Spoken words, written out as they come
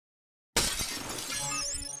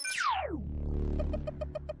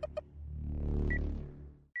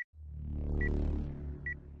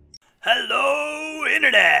Hello,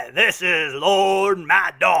 Internet! This is Lord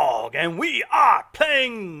Mad Dog, and we are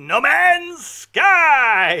playing No Man's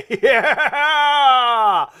Sky!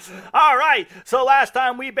 Yeah! Alright, so last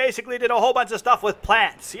time we basically did a whole bunch of stuff with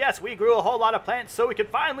plants. Yes, we grew a whole lot of plants so we could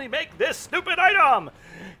finally make this stupid item!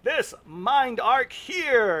 This mind arc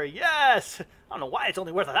here, yes! I don't know why it's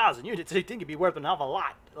only worth 1,000 units. I think it'd be worth an awful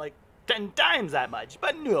lot, like 10 times that much.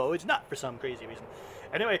 But no, it's not for some crazy reason.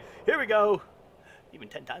 Anyway, here we go. Even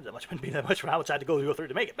 10 times that much wouldn't be that much for how much I had to go through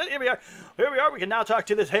to make it. But here we are. Here we are. We can now talk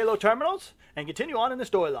to this Halo terminals and continue on in the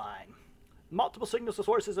storyline. Multiple signal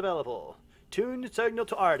sources available. Tuned signal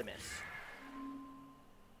to Artemis.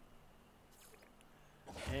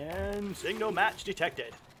 And signal match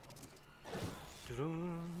detected.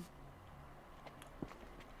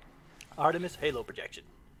 Artemis Halo projection.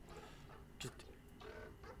 Just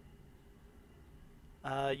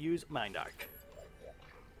use mind arc.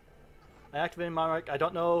 I activated Monarch. I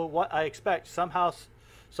don't know what I expect. Somehow,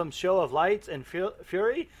 some show of lights and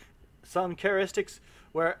fury. Some characteristics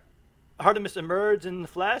where Artemis emerged in the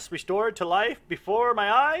flesh, restored to life before my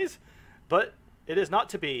eyes. But it is not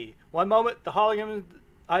to be. One moment the hologram,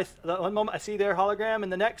 one moment I see their hologram,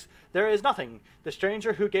 and the next there is nothing. The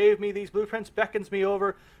stranger who gave me these blueprints beckons me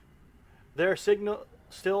over. Their signal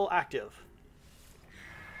still active.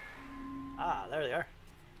 Ah, there they are.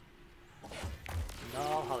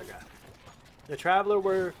 No hologram. The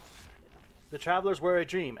travelers were a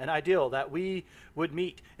dream, an ideal that we would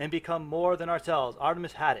meet and become more than ourselves.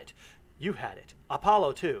 Artemis had it. You had it.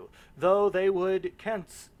 Apollo too. Though they would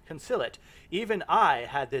conceal it. Even I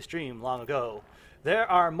had this dream long ago. There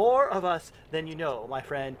are more of us than you know, my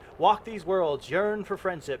friend. Walk these worlds, yearn for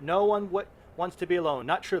friendship. No one wants to be alone,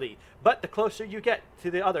 not truly. But the closer you get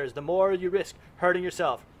to the others, the more you risk hurting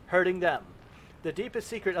yourself, hurting them. The deepest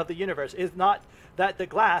secret of the universe is not that the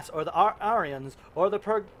glass or the Aryans or the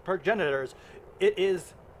progenitors. It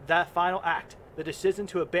is that final act, the decision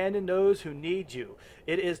to abandon those who need you.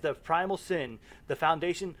 It is the primal sin, the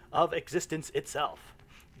foundation of existence itself.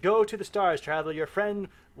 Go to the stars, traveler. Your friends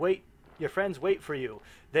wait for you.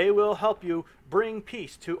 They will help you bring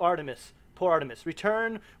peace to Artemis. Poor Artemis.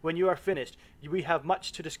 Return when you are finished. We have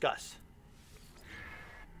much to discuss.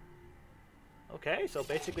 Okay, so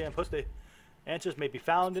basically I'm supposed to... Answers may be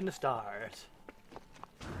found in the stars.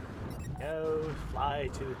 Go, fly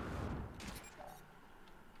to...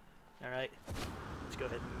 Alright, let's go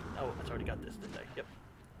ahead. Oh, I already got this, didn't I? Yep.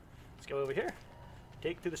 Let's go over here,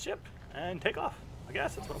 take to the ship, and take off. I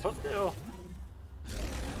guess that's what I'm supposed to do.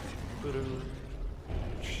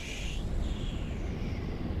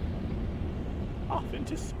 Off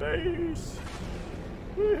into space.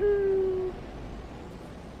 Woohoo!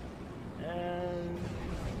 And...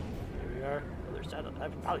 Other side of, I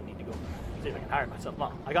probably need to go see if I can hire myself.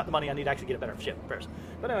 Well, I got the money. I need to actually get a better ship first.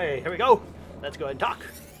 But anyway, here we go. Let's go ahead and talk.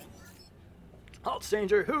 Halt,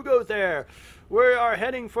 stranger. Who goes there? We are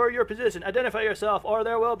heading for your position. Identify yourself, or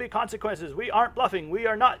there will be consequences. We aren't bluffing. We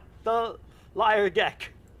are not the liar Gek.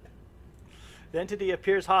 The entity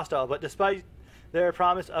appears hostile, but despite their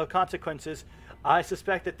promise of consequences, I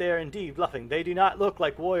suspect that they are indeed bluffing. They do not look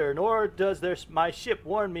like warrior, nor does my ship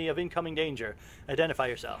warn me of incoming danger. Identify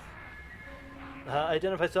yourself.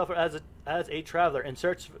 Identify yourself as a traveler in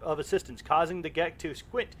search of assistance, causing the Gek to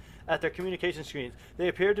squint at their communication screens. They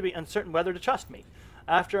appear to be uncertain whether to trust me.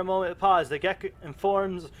 After a moment of pause, the Gek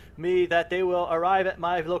informs me that they will arrive at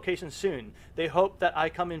my location soon. They hope that I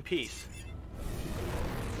come in peace.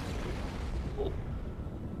 Oh,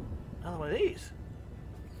 another one of these.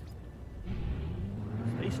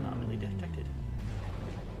 Space anomaly detected.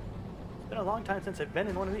 It's been a long time since I've been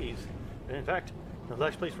in one of these. And in fact, the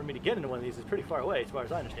next place for me to get into one of these is pretty far away, as far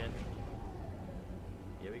as I understand.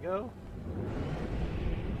 Here we go.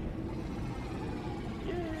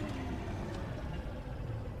 Yay!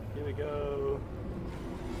 Here we go.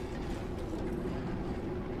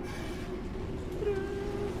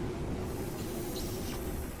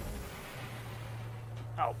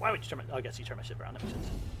 Oh, why would you turn my... Oh, I guess you turn my ship around. That makes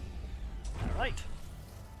sense. Alright.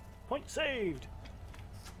 Point saved.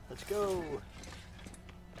 Let's go.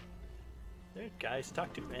 There, guys,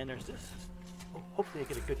 talk to. And there's this. Oh, hopefully I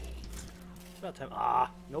get a good... It's about time.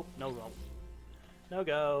 Ah, nope, no go. No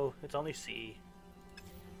go. It's only C.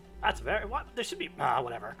 That's very... What? There should be... Ah,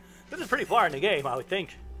 whatever. This is pretty far in the game, I would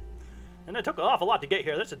think. And it took an awful lot to get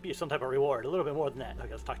here. There should be some type of reward. A little bit more than that.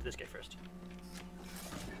 Okay, let's talk to this guy first.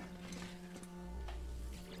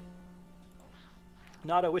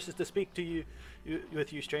 Nada wishes to speak to you,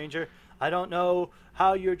 with you, stranger. I don't know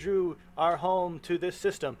how you drew our home to this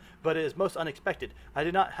system, but it is most unexpected. I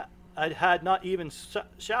had not even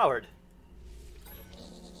showered.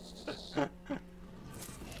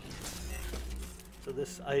 So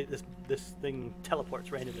this thing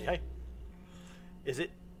teleports randomly. Hey, is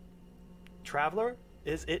it traveler?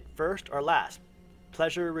 Is it first or last?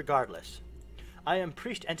 Pleasure regardless. I am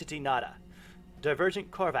priest entity Nada,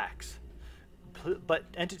 divergent Korvax. But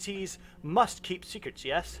entities must keep secrets.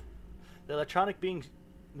 Yes. The electronic being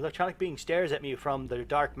stares at me from the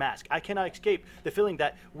dark mask. I cannot escape the feeling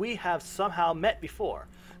that we have somehow met before.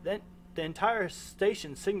 Then the entire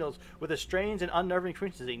station signals with a strange and unnerving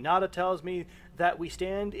frequency. Nada tells me that we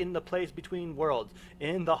stand in the place between worlds,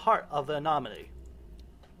 in the heart of the anomaly.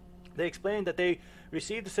 They explain that they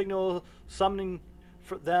received the signal summoning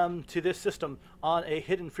for them to this system on a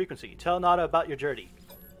hidden frequency. Tell Nada about your journey.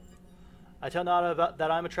 I tell Nada that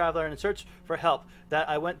I'm a traveler in search for help, that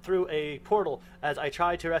I went through a portal as I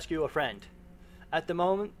tried to rescue a friend. At the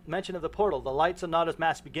moment mention of the portal, the lights on Nada's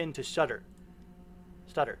mask begin to stutter.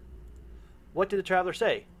 What did the traveler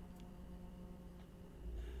say?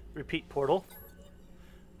 Repeat portal.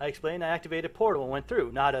 I explained I activated portal and went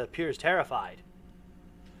through. Nada appears terrified.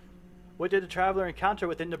 What did the traveler encounter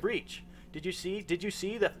within the breach? Did you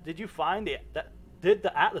find did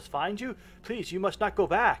the Atlas find you? Please, you must not go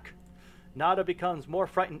back. Nada becomes more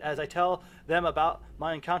frightened as I tell them about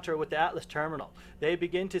my encounter with the Atlas terminal. They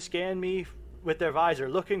begin to scan me with their visor,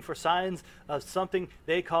 looking for signs of something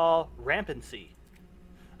they call rampancy.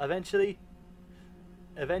 Eventually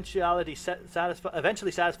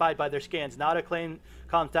satisfied by their scans, Nada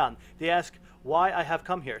calms down. They ask why I have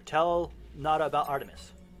come here. Tell Nada about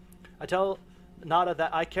Artemis. I tell Nada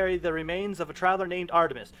that I carry the remains of a traveler named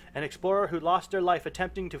Artemis, an explorer who lost their life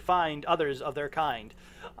attempting to find others of their kind.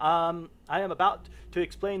 I am about to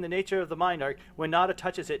explain the nature of the mind arc when Nada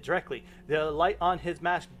touches it directly, the light on his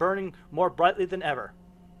mask burning more brightly than ever.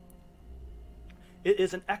 It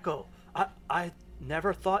is an echo. I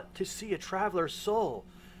never thought to see a traveler's soul.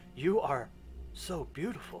 You are so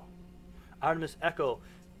beautiful. Artemis Echo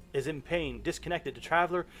is in pain, disconnected. The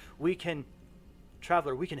traveler, we can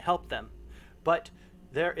help them. But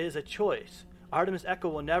there is a choice. Artemis Echo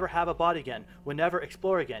will never have a body again, will never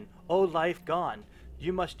explore again. Oh, life gone.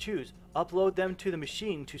 You must choose. Upload them to the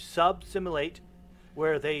machine to sub-simulate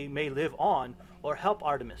where they may live on, or help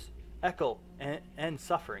Artemis Echo and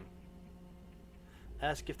suffering.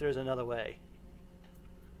 Ask if there's another way.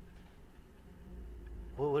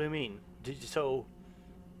 Well, what do you mean?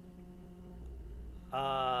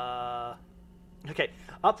 Okay.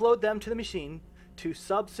 Upload them to the machine to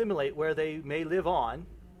sub-simulate where they may live on,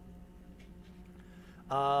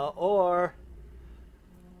 or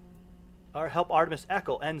help Artemis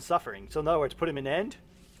Echo end suffering. So in other words, put him in end?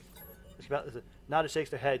 Nada shakes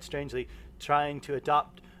their head strangely, trying to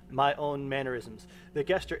adopt my own mannerisms. The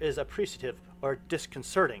gesture is appreciative or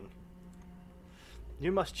disconcerting.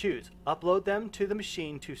 You must choose. Upload them to the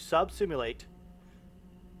machine to sub-simulate.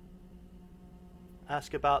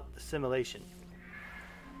 Ask about the simulation.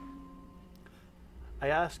 I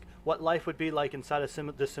ask what life would be like inside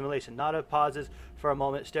the simulation. Nada pauses for a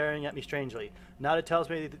moment, staring at me strangely. Nada tells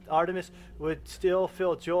me that Artemis would still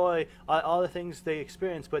feel joy at all the things they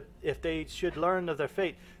experienced, but if they should learn of their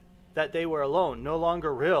fate, that they were alone, no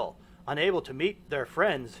longer real, unable to meet their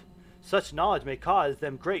friends, such knowledge may cause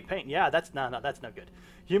them great pain. Yeah, that's no good.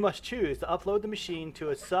 You must choose to upload the machine to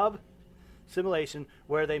a sub-simulation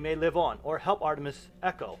where they may live on, or help Artemis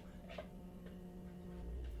Echo.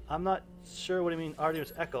 I'm not sure what you mean,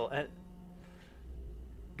 Artemis Echo. And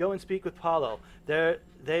go and speak with Paulo.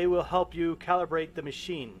 They will help you calibrate the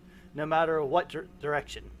machine, no matter what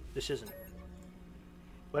decision.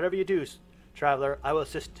 Whatever you do, traveler, I will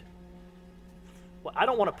assist. Well, I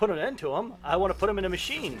don't want to put an end to him. I want to put him in a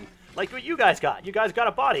machine, like what you guys got. You guys got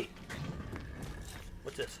a body.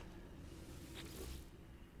 What's this?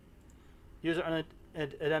 User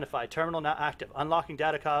unidentified. Terminal not active. Unlocking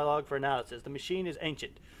data catalog for analysis. The machine is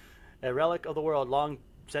ancient. A relic of the world long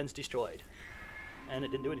since destroyed. And it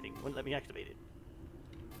didn't do anything. Wouldn't let me activate it.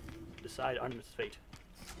 Decide Artemis' fate.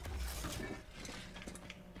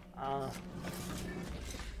 I'm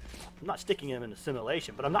not sticking him in a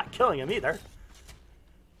simulation, but I'm not killing him either.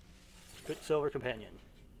 Quicksilver companion.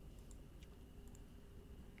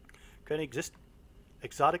 Creating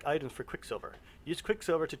exotic items for Quicksilver. Use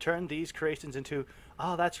Quicksilver to turn these creations into...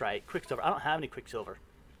 Oh, that's right. Quicksilver. I don't have any Quicksilver.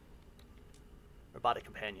 Robotic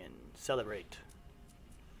companion. Celebrate.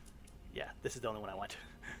 Yeah, this is the only one I want.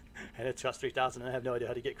 And it's cost 3,000 and I have no idea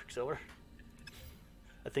how to get Quicksilver.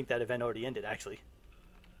 I think that event already ended, actually.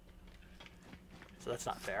 So that's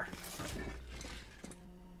not fair.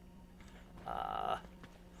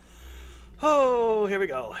 Oh, here we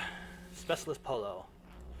go. Specialist Polo.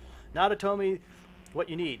 Nada told me what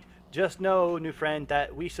you need. Just know, new friend,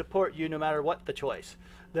 that we support you no matter what the choice.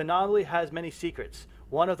 The anomaly has many secrets.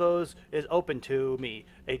 One of those is open to me,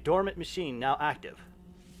 a dormant machine now active.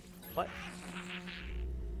 What?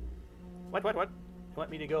 What? You want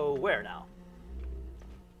me to go where now?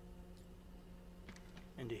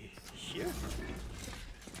 Into here?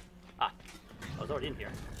 Ah, I was already in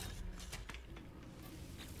here.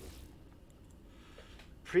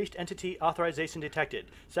 Priest entity authorization detected.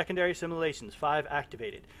 Secondary simulations 5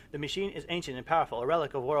 activated. The machine is ancient and powerful, a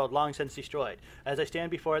relic of a world long since destroyed. As I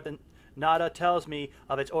stand before it, the Nada tells me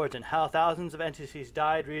of its origin, how thousands of entities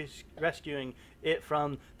died rescuing it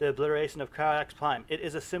from the obliteration of Krag's Prime. It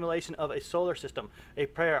is a simulation of a solar system, a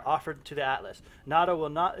prayer offered to the Atlas. Nada will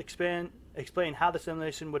not explain how the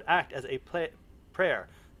simulation would act as a prayer.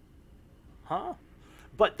 Huh?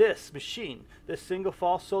 But this machine, this single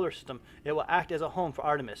false solar system, it will act as a home for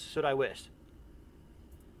Artemis, should I wish.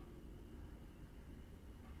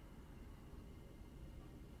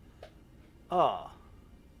 Oh.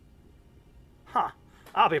 Huh.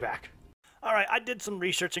 I'll be back. Alright, I did some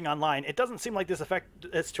researching online. It doesn't seem like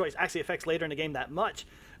this choice actually affects later in the game that much.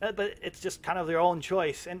 But it's just kind of their own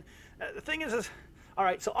choice. And the thing is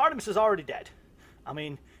alright, so Artemis is already dead. I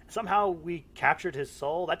mean, somehow we captured his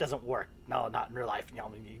soul. That doesn't work. No, not in real life. You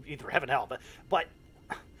know, either heaven or hell. But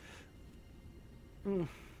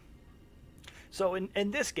so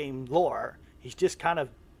in this game lore, he's just kind of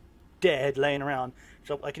dead, laying around.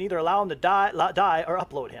 So I can either allow him to die or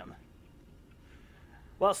upload him.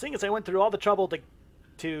 Well, seeing as I went through all the trouble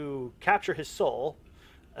to capture his soul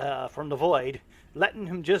from the void, letting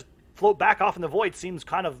him just float back off in the void seems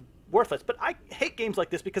kind of worthless. But I hate games like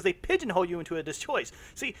this because they pigeonhole you into this choice.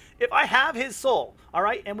 See, if I have his soul, all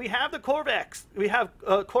right, and we have the Korvax, we have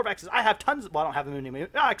Korvaxes. I have tons. Well, I don't have them in my.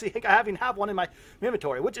 Actually, I even have one in my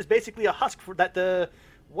inventory, which is basically a husk for that the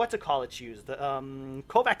what's it called? It's used the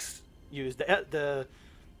Kovacs used the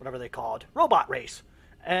whatever they called robot race,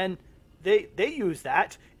 and they use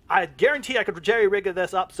that. I guarantee I could jerry-rig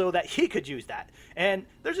this up so that he could use that. And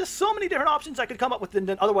there's just so many different options I could come up with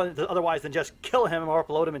otherwise than just kill him or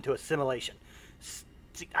upload him into a simulation.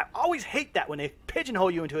 See, I always hate that when they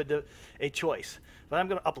pigeonhole you into a choice. But I'm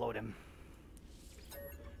going to upload him.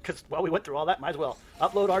 Because, well, we went through all that. Might as well.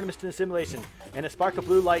 Upload Artemis to the simulation. And a spark of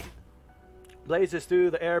blue light blazes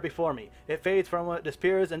through the air before me. It fades from what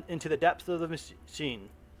disappears into the depths of the machine.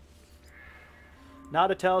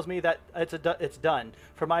 Nada tells me that it's done.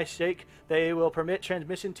 For my sake, they will permit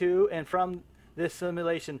transmission to and from this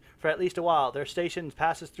simulation for at least a while. Their station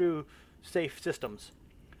passes through safe systems.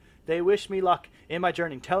 They wish me luck in my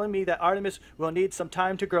journey, telling me that Artemis will need some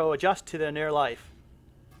time to grow, adjust to their near life.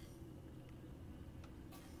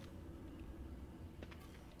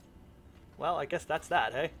 Well, I guess that's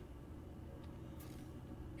that, hey?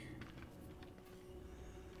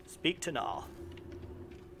 Speak to Null.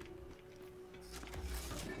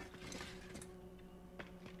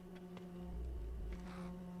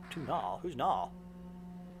 To Null? Who's Null?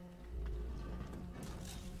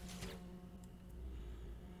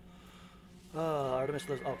 Artemis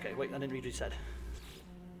lives. Okay, wait, I didn't read what you said.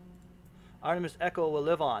 Artemis Echo will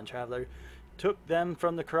live on, traveler. Took them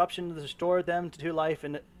from the corruption, restored them to life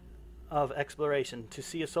of exploration, to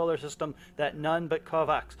see a solar system that none but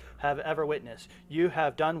Kovacs have ever witnessed. You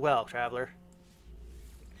have done well, traveler.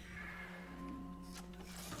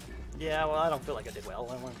 Yeah, well, I don't feel like I did well.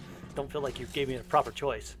 I don't feel like you gave me a proper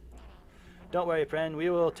choice. Don't worry, friend. We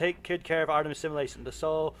will take good care of Artemis simulation. The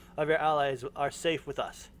soul of your allies are safe with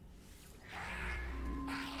us.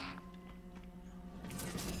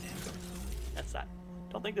 That's that.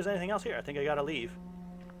 Don't think there's anything else here. I think I gotta leave.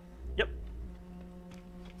 Yep.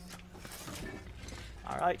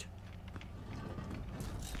 Alright.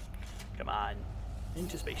 Come on.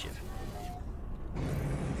 Into spaceship.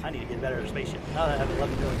 I need to get a better spaceship. Now that I have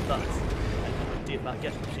 11 million bucks, I can see about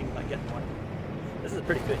getting one. This is a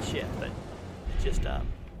pretty good ship, but it's just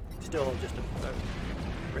still just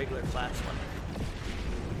a regular class one.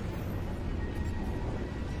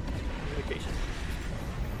 Communication.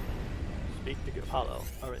 Speak to Holo.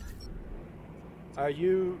 Alright. Are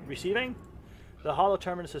you receiving? The Holo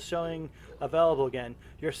terminus is showing available again.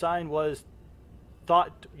 Your sign was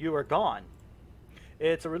thought you were gone.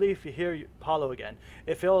 It's a relief to hear Holo again.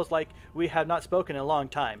 It feels like we have not spoken in a long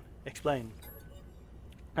time. Explain.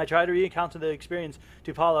 I try to re-encounter the experience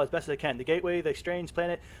to Apollo as best as I can. The gateway, the strange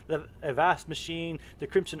planet, a vast machine, the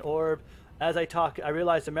crimson orb. As I talk, I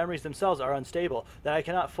realize the memories themselves are unstable, that I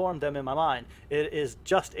cannot form them in my mind. It is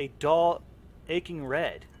just a dull, aching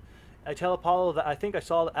red. I tell Apollo that I think I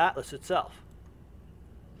saw the Atlas itself.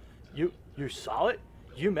 You saw it?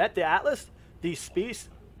 You met the Atlas? These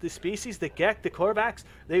the species, the Gek, the Korvax,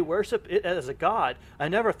 they worship it as a god. I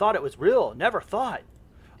never thought it was real. Never thought.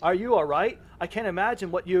 Are you all right? I can't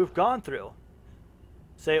imagine what you've gone through.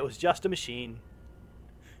 Say it was just a machine.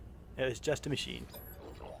 It was just a machine.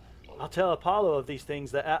 I'll tell Apollo of these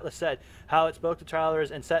things that Atlas said, how it spoke to travelers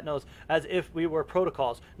and sentinels as if we were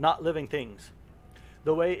protocols, not living things.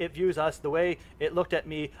 The way it views us, the way it looked at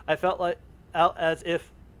me, I felt like as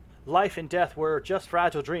if life and death were just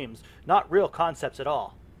fragile dreams, not real concepts at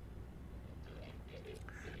all.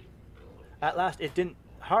 At least it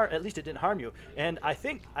didn't harm you, and I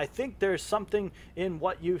think there's something in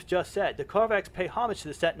what you've just said. The Korvax pay homage to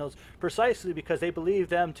the Sentinels precisely because they believe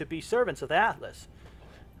them to be servants of the Atlas.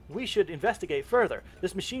 We should investigate further.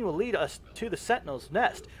 This machine will lead us to the Sentinel's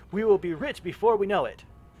nest. We will be rich before we know it.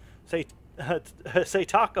 Say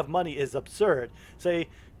talk of money is absurd. Say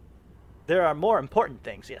there are more important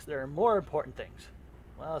things. Yes, there are more important things.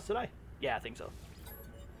 Well, should I? Yeah, I think so.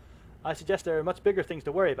 I suggest there are much bigger things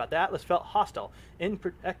to worry about. The Atlas felt hostile,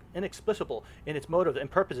 inexplicable in its motives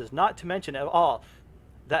and purposes, not to mention at all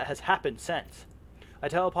that has happened since. I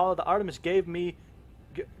tell Apollo that Artemis gave me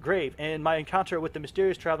grave and my encounter with the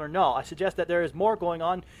mysterious traveler null. I suggest that there is more going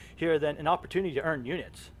on here than an opportunity to earn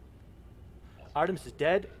units. Artemis is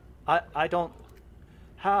dead? I don't...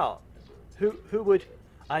 How? Who would...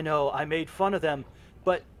 I know, I made fun of them,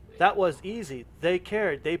 but that was easy. They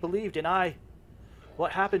cared, they believed, and I...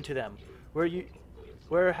 What happened to them?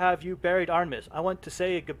 Where have you buried Artemis? I want to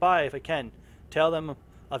say goodbye if I can. Tell them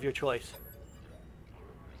of your choice.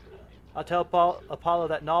 I'll tell Apollo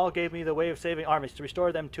that Null gave me the way of saving Artemis to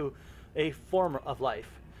restore them to a form of life.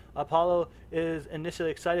 Apollo is initially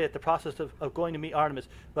excited at the process of going to meet Artemis,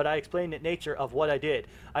 but I explain the nature of what I did.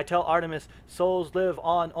 I tell Artemis souls live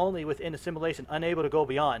on only within assimilation, unable to go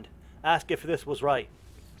beyond. Ask if this was right.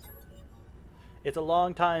 It's a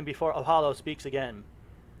long time before Apollo speaks again.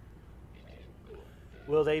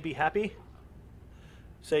 Will they be happy?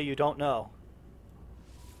 Say you don't know.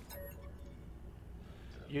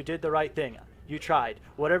 You did the right thing. You tried.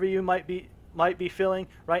 Whatever you might be feeling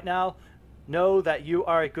right now, know that you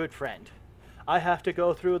are a good friend. I have to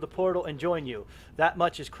go through the portal and join you. That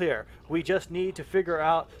much is clear. We just need to figure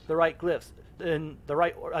out the right glyphs and the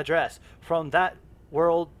right address from that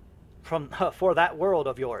world, for that world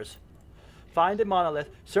of yours. Find a monolith,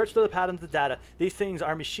 search through the patterns of data. These things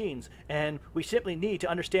are machines, and we simply need to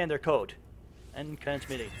understand their code. And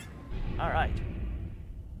transmitting. Alright.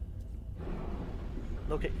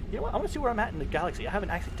 Okay, you know what? I want to see where I'm at in the galaxy. I haven't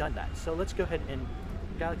actually done that, so let's go ahead and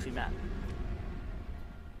galaxy map.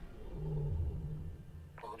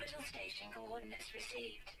 Orbital station coordinates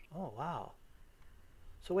received. Oh, wow.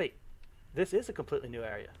 So wait, this is a completely new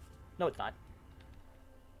area. No, it's not.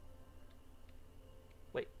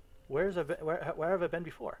 Where have I been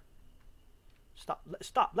before?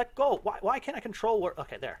 Stop, let go. Why can't I control where?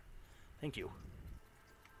 Okay, there. Thank you.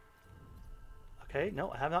 Okay,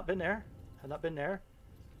 no, I have not been there. Have not been there.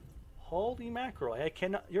 Holy mackerel, I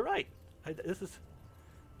cannot, you're right.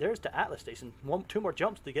 There's the Atlas station. Two more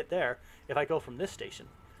jumps to get there if I go from this station.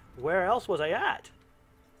 Where else was I at?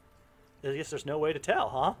 I guess there's no way to tell,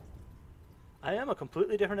 huh? I am a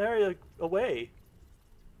completely different area away.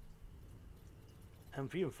 I'm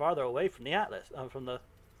even farther away from the Atlas, from the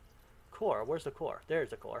core. Where's the core? There's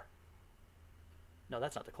the core. No,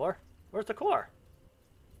 that's not the core. Where's the core?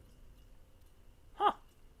 Huh.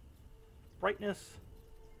 Brightness.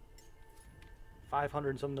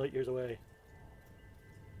 500 and some light years away.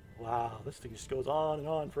 Wow, this thing just goes on and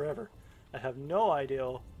on forever. I have no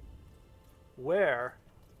idea where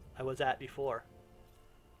I was at before.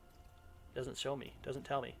 Doesn't show me. Doesn't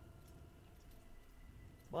tell me.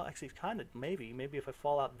 Well, actually, kind of, maybe if I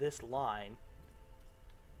fall out this line.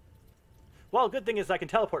 Well, good thing is I can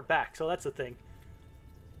teleport back, so that's the thing.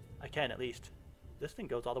 I can, at least. This thing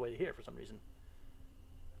goes all the way to here for some reason.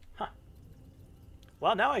 Huh.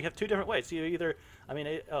 Well, now I have two different ways. So you either,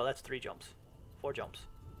 oh, that's 3 jumps. 4 jumps.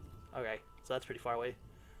 Okay, so that's pretty far away.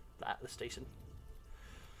 The Atlas station.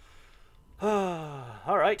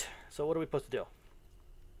 Alright, so what are we supposed to do?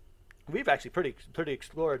 We've actually pretty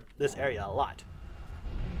explored this area a lot.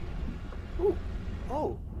 Ooh.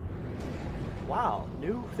 Oh. Wow.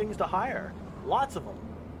 New things to hire. Lots of them.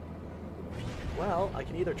 Well, I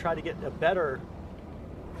can either try to get a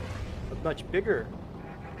much bigger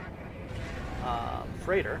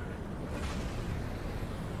freighter.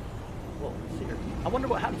 Well, let's see here. I wonder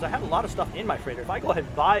what happens. I have a lot of stuff in my go ahead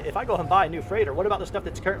and buy a new freighter, what about the stuff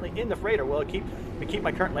that's currently in the freighter? Will it keep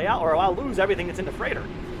my current layout, or I'll lose everything that's in the freighter?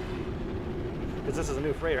 Because this is a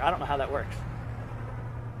new freighter. I don't know how that works.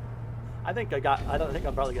 I don't think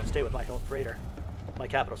I'm probably going to stay with my own freighter. My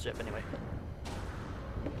capital ship, anyway.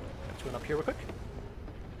 Swim up here real quick.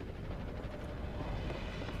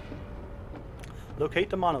 Locate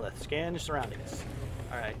the monolith. Scan your surroundings.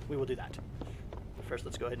 Alright, we will do that. First,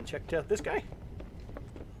 let's go ahead and check this guy.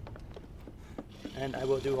 And I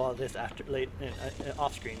will do all this after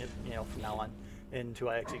off screen, you know, from now on, until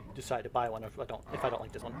I actually decide to buy one. If I don't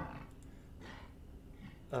like this one.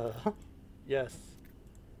 Yes.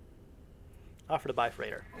 Offer to buy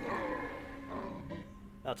freighter.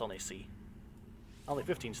 That's only C. Only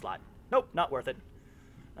 15 slot. Nope, not worth it.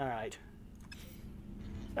 All right.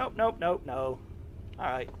 Nope, nope, nope, no. All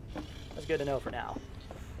right. That's good to know for now.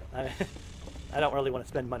 I don't really want to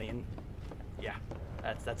spend money, and yeah,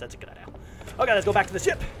 that's a good idea. Okay, let's go back to the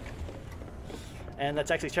ship, and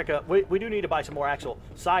let's actually check out. We do need to buy some more actual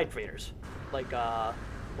side freighters, like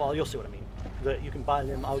well, you'll see what I mean. You can buy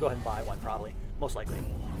them. I'll go ahead and buy one probably, most likely. Here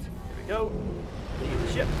we go. Leave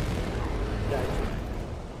the ship.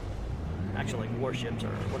 Actually, like warships or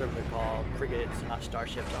whatever they're called, frigates, not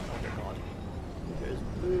starships. I don't know what they're called. There's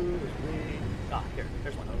blue. There's green. Ah,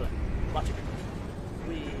 here's one over there. Lots of good ones.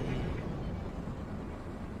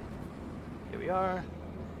 Here we are.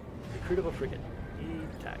 Recruitable frigate.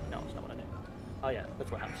 E-tag. No, it's not what I did. Oh yeah,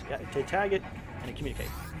 that's what happens. Yeah, to tag it and it communicate.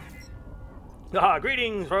 Ah,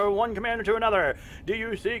 greetings from one commander to another. Do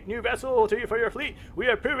you seek new vessel for your fleet? We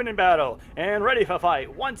are proven in battle and ready for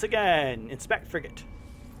fight once again. Inspect frigate.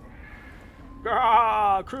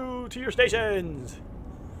 Ah, crew to your stations.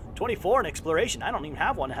 24 in exploration. I don't even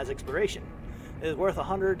have one that has exploration. It is worth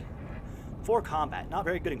 100 for combat. Not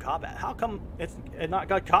very good in combat. How come it's not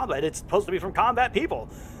got combat? It's supposed to be from combat people.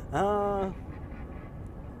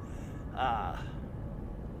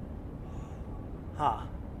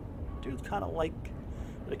 Dude's kind of like,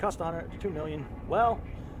 it cost 2 million. Well,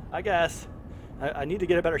 I guess I need to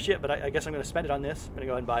get a better ship, but I guess I'm going to spend it on this. I'm going to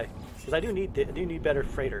go ahead and buy, because I do need better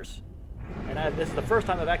freighters. And this is the first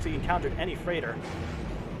time I've actually encountered any freighter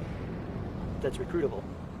that's recruitable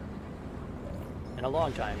in a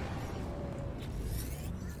long time.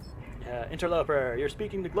 Interloper, you're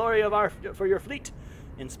speaking the glory of for your fleet.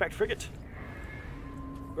 Inspect frigate.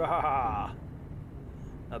 A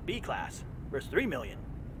B class worth 3 million.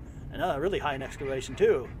 Another really high in exploration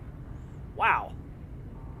too. Wow.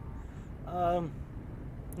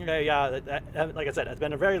 Okay, yeah. Like I said, it's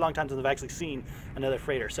been a very long time since I've actually seen another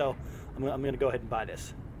freighter, so I'm going to go ahead and buy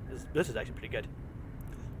this. This is actually pretty good.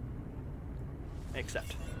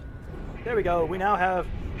 Accept. There we go. We now have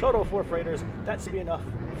total 4 freighters. That should be enough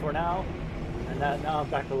for now. And now I'm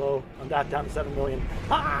back below. I'm down to 7 million.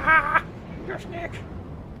 Ah! You're a snake.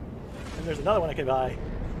 And there's another one I can buy.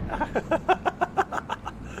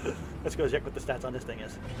 Let's go check what the stats on this thing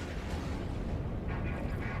is.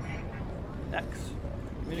 X.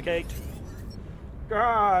 Communicate.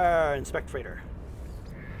 Grrr, inspect freighter.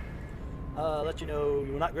 Let you know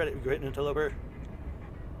you will not regret it until over.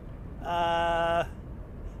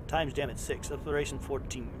 Times damage 6. Exploration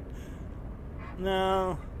 14.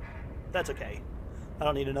 No, that's okay. I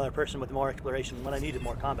don't need another person with more exploration when I needed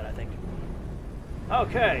more combat, I think.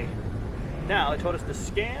 Okay. Now, it told us to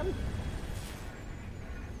scan.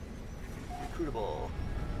 Recruitable.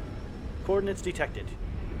 Coordinates detected.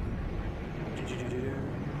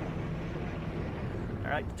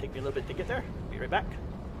 Alright, take me a little bit to get there. Be right back.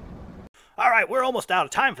 Alright, we're almost out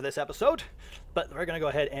of time for this episode, but we're going to go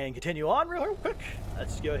ahead and continue on real quick.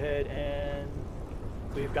 Let's go ahead and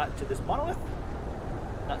we've gotten to this monolith.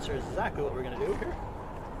 Not sure exactly what we're going to do here.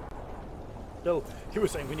 So, he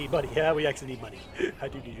was saying we need money. Yeah, we actually need money. I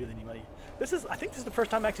do really need money. I think this is the first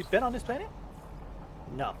time I've actually been on this planet?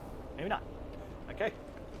 No, maybe not. Okay.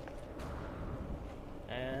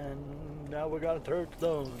 And now we got a third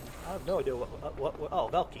stone. I have no idea what oh,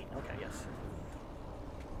 Velkine. Okay, yes.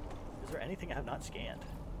 Is there anything I have not scanned?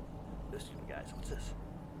 This, guys, what's this?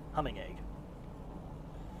 Humming egg.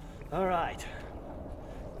 Alright.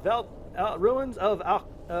 Ruins of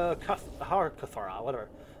Harkathara, whatever.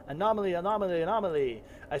 Anomaly, anomaly, anomaly.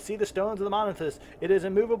 I see the stones of the monoliths. It is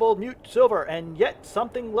immovable, mute silver, and yet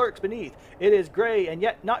something lurks beneath. It is gray, and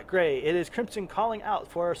yet not gray. It is crimson calling out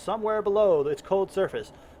for somewhere below its cold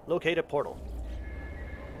surface. Locate a portal.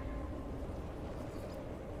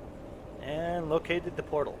 And located the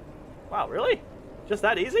portal. Wow, really? Just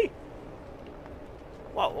that easy?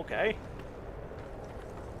 Whoa, okay.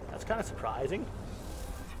 That's kind of surprising.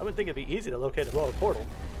 I wouldn't think it'd be easy to locate a lower portal.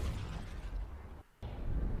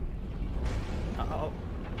 Uh-oh.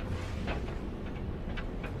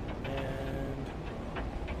 And...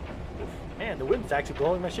 man, the wind's actually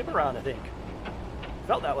blowing my ship around, I think.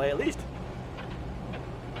 Felt that way, at least.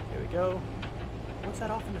 Here we go. What's that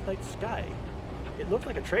off in the night sky? It looks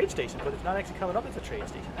like a trade station, but it's not actually coming up as a trade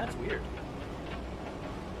station. That's weird.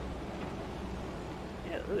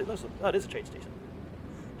 it really looks. Oh, it is a trade station.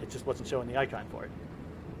 It just wasn't showing the icon for it.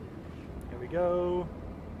 Here we go.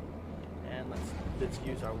 And let's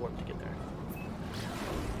use our warp to get there.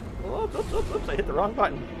 Oops, oops, oops, oops, I hit the wrong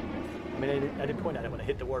button. I mean, I didn't point at it when I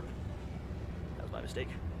hit the warp. That was my mistake.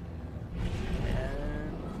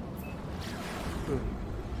 And boom.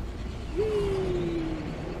 Whee!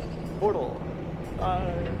 Portal.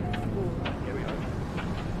 5, 4, here we are.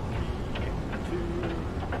 2,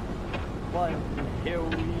 1. Here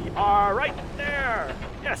we are, right there.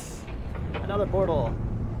 Yes, another portal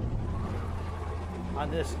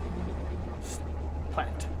on this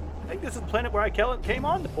planet. I think this is the planet where I came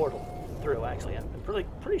on the portal through. Actually, I'm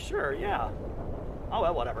pretty sure. Yeah. Oh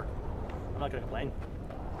well, whatever. I'm not gonna complain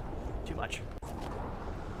too much.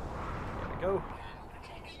 There we go.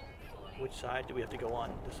 Which side do we have to go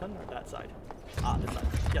on? This one or that side? Ah, this side.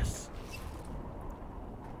 Yes.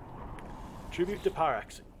 Tribute to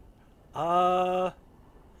Pyrax.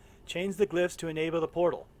 Change the glyphs to enable the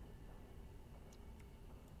portal.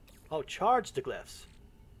 Oh, charge the glyphs.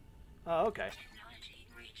 Oh, okay. Technology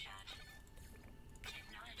recharge.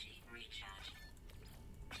 Technology recharge.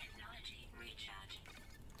 Technology recharge.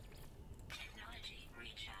 Technology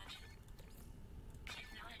recharge.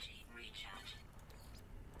 Technology recharge.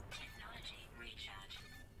 Technology recharge.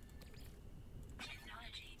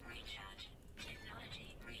 Technology recharge.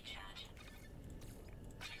 Technology recharge.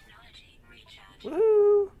 Technology recharge.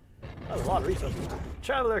 Woohoo! That was a lot of resources.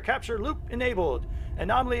 Traveler capture loop enabled.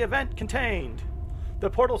 Anomaly event contained. The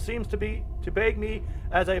portal seems to beg me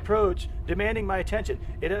as I approach, demanding my attention.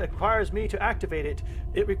 It requires me to activate it.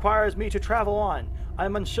 It requires me to travel on.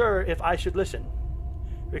 I'm unsure if I should listen.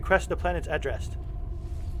 Request the planet's address.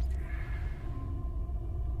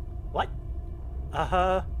 What?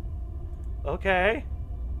 Okay.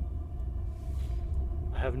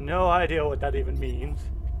 I have no idea what that even means.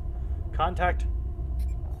 Contact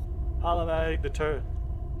Holomag the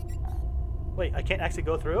Wait, I can't actually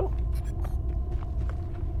go through?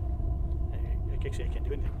 Actually, I can't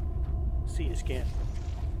do anything. C to scan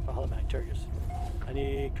for holomatic targets. I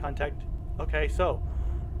need contact. Okay, so.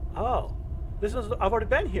 Oh. This is. I've already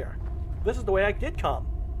been here. This is the way I did come.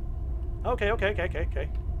 Okay.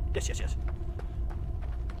 Yes.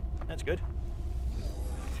 That's good.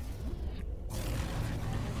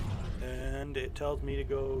 And it tells me to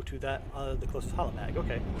go to that, the closest holomag.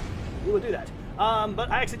 Okay. We will do that. But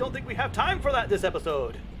I actually don't think we have time for that this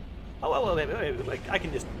episode. Oh, well, wait, I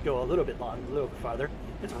can just go a little bit farther.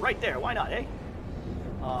 It's right there. Why not, eh?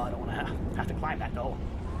 I don't want to have to climb that, though.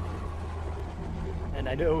 And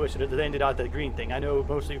I know I should have landed at the green thing. I know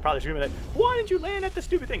most of you probably screaming at, why didn't you land at the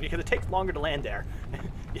stupid thing? Because it takes longer to land there.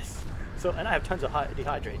 Yes. So, and I have tons of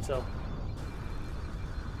dehydrate, so.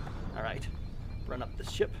 All right. Run up the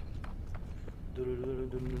ship.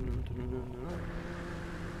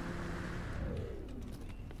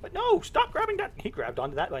 But no, stop grabbing that. He grabbed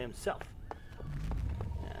onto that by himself.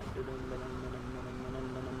 I'm going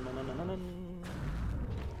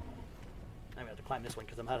to have to climb this one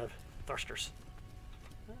because I'm out of thrusters.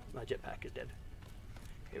 My jetpack is dead.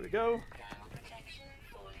 Here we go.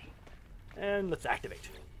 And let's activate.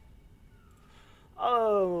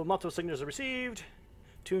 Oh, multiple signals are received.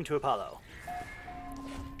 Tune to Apollo.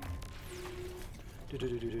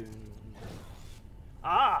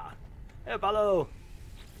 Ah! Hey, Apollo!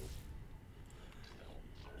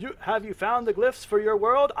 Have you found the glyphs for your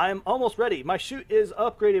world? I am almost ready. My chute is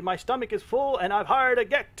upgraded, my stomach is full, and I've hired a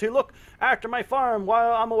Gek to look after my farm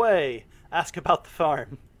while I'm away. Ask about the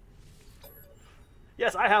farm.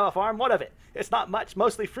 Yes, I have a farm. What of it? It's not much,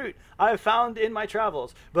 mostly fruit I have found in my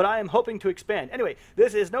travels, but I am hoping to expand. Anyway,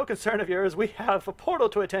 this is no concern of yours. We have a portal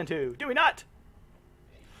to attend to, do we not?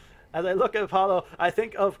 As I look at Apollo, I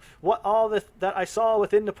think of what all this that I saw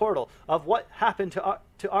within the portal, of what happened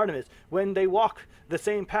to Artemis when they walk the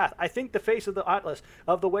same path. I think the face of the Atlas,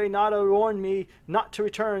 of the way Nada warned me not to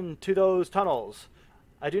return to those tunnels.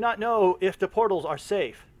 I do not know if the portals are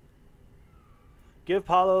safe. Give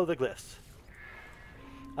Apollo the glyphs.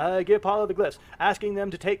 Give Apollo the glyphs, asking them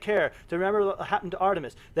to take care, to remember what happened to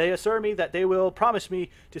Artemis. They assure me that they will promising me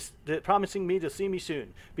to see me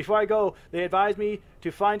soon. Before I go, they advise me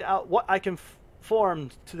to find out what I can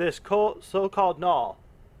form to this so-called null.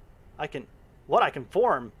 What I can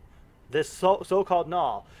form this so-called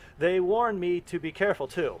null. They warn me to be careful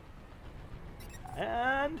too.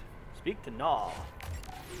 And speak to Null.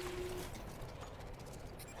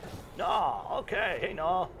 Null, okay, hey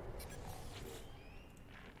Null.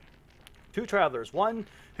 Two travelers, one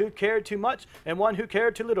who cared too much and one who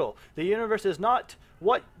cared too little. The universe is not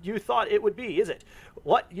what you thought it would be, is it?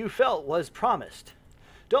 What you felt was promised.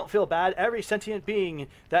 Don't feel bad. Every sentient being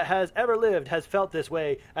that has ever lived has felt this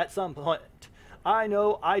way at some point. I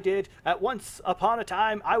know I did. At once upon a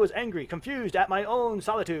time, I was angry, confused at my own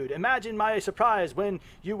solitude. Imagine my surprise when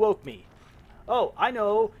you woke me. Oh, I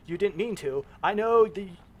know you didn't mean to. I knew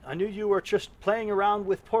you were just playing around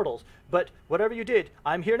with portals. But whatever you did,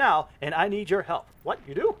 I'm here now, and I need your help. What?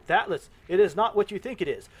 You do? The Atlas. It is not what you think it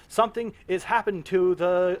is. Something is happened to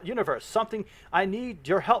the universe. Something I need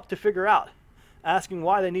your help to figure out. Asking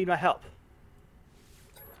why they need my help.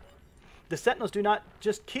 The Sentinels do not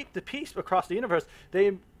just keep the peace across the universe.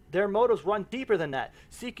 Their motives run deeper than that,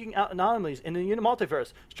 seeking out anomalies in the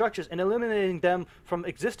multiverse, structures, and eliminating them from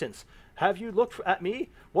existence. Have you looked at me?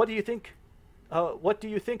 What do you think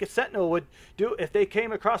a Sentinel would do if they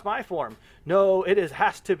came across my form? No,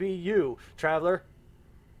 has to be you, traveler.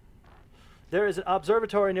 There is an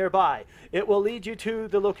observatory nearby. It will lead you to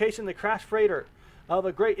the location of the crashed freighter of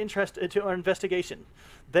a great interest into our investigation.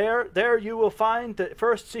 There you will find the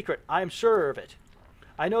first secret. I am sure of it.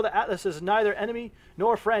 I know the Atlas is neither enemy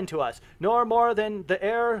nor friend to us, nor more than the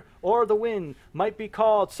air or the wind might be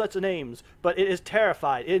called such names, but it is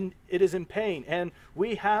terrified, it is in pain, and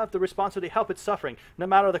we have the responsibility to help its suffering, no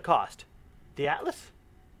matter the cost. The Atlas?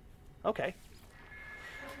 Okay.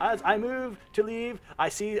 As I move to leave, I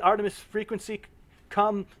see Artemis frequency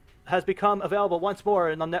has become available once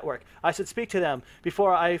more in the network. I should speak to them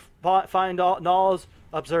before I find Null's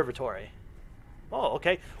observatory. Oh,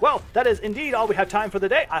 okay. Well, that is indeed all we have time for the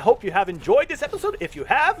day. I hope you have enjoyed this episode. If you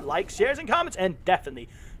have, like, shares, and comments, and definitely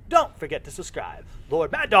don't forget to subscribe.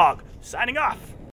 Lord Mad Dog, signing off.